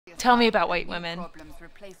Tell me about white women. Problems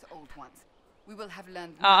replace old ones. We will have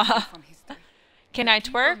learned nothing from history. Can I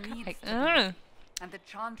twerk? And the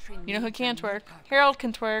chantry You know who needs a can new twerk? purpose. Harold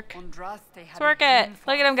can twerk. Andraste had Twerk a it. dream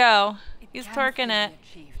for Look at him us. go. He's Can twerking still it. be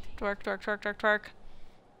achieved. Twerk, twerk, twerk, twerk, twerk.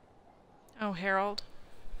 Oh, Harold.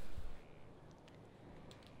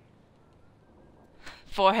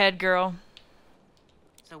 Forehead girl.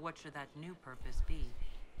 So what should that new purpose be?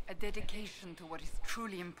 A dedication to what is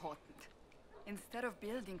truly important. Instead of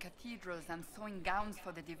building cathedrals and sewing gowns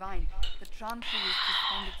for the divine, the chantry is to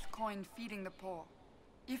spend its coin feeding the poor.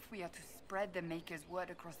 If we are to spread the Maker's word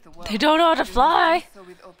across the world, They don't know how to fly. we must do so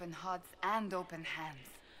with open hearts and open hands.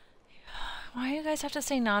 Why do you guys have to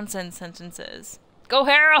say nonsense sentences? Go,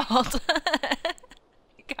 Harold!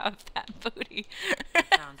 You got a fat booty.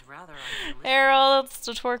 Sounds rather unrealistic. Harold's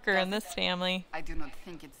the twerker in this family. I do not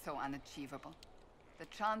think it's so unachievable. The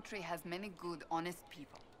chantry has many good, honest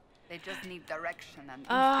people. They just need direction and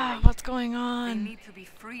inspiration. What's going They on? need to be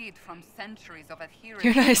freed from centuries of adherence.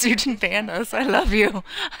 You're nice, you didn't ban us. I love you.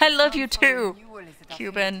 I love you Sounds so too, renewal is at our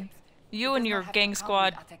Cuban. fingertips. You It and does your not have gang to come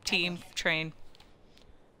squad at a team cash. train.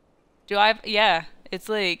 Yeah, it's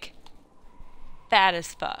like fat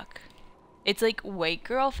as fuck. It's like white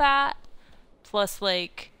girl fat plus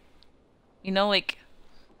like, you know, like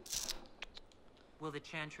Will the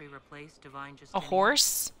chantry replace divine a Justinian?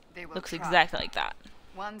 horse. They will Looks try. exactly like that.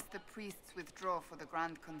 Once the priests withdraw for the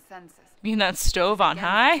grand consensus, You mean that stove on against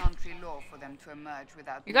high? chantry law for them to emerge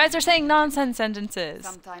without You guys are being saying limited. nonsense sentences.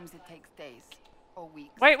 Sometimes it takes days or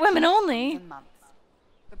weeks. White women only. Even months.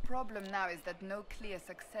 The problem now is that no clear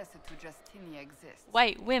successor to Justinia exists.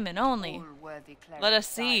 White women only. All worthy Let us clerics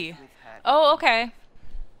see. died with her. Oh, okay.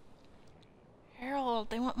 Harold,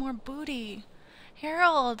 they want more booty.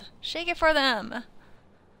 Harold, shake it for them.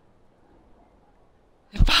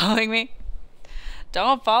 You following me?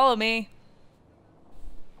 Don't follow me.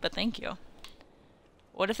 But thank you.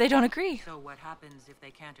 What if they don't agree? So what happens if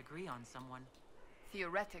they can't agree on someone?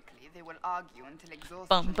 Theoretically, they will argue until exhaustion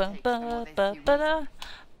Bum bum takes them ba or they ba see ba reason. da.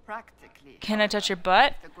 Practically, Can I however, touch your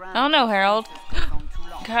butt? if the grand I don't know, Harold. consensus goes on too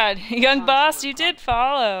long, God, the young chantry boss, will you did crumble.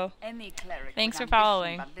 follow. Any cleric Thanks with for ambition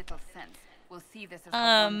following. but little sense will see this as her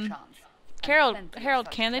one chance. And Harold, plenty of Harold,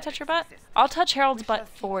 such can they touch your clerics butt? exist. I'll touch Harold's We shall butt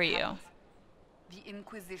see for what you. happens. The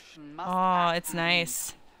Inquisition must Oh, act it's on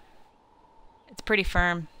nice. It's pretty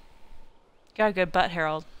firm. Got a good butt,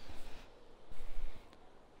 Harold.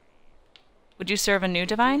 Would you serve a new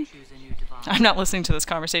divine? Choose a new divine. I'm not listening to this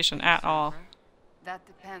conversation at all. That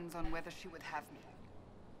depends on whether she would have me.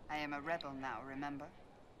 I am a rebel now, remember?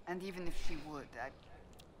 And even if she would, I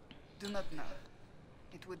do not know.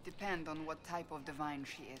 It would depend on what type of divine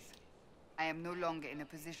she is. I am no longer in a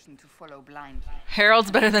position to follow blindly.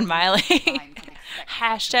 Harold's better than Miley. Divine could expect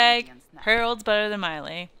Hashtag obedience now. Harold's better than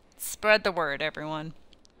Miley. Spread the word, everyone.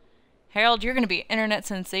 Harold, you're going to be an internet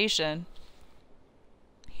sensation.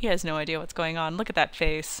 He has no idea what's going on. Look at that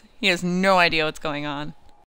face. He has no idea what's going on.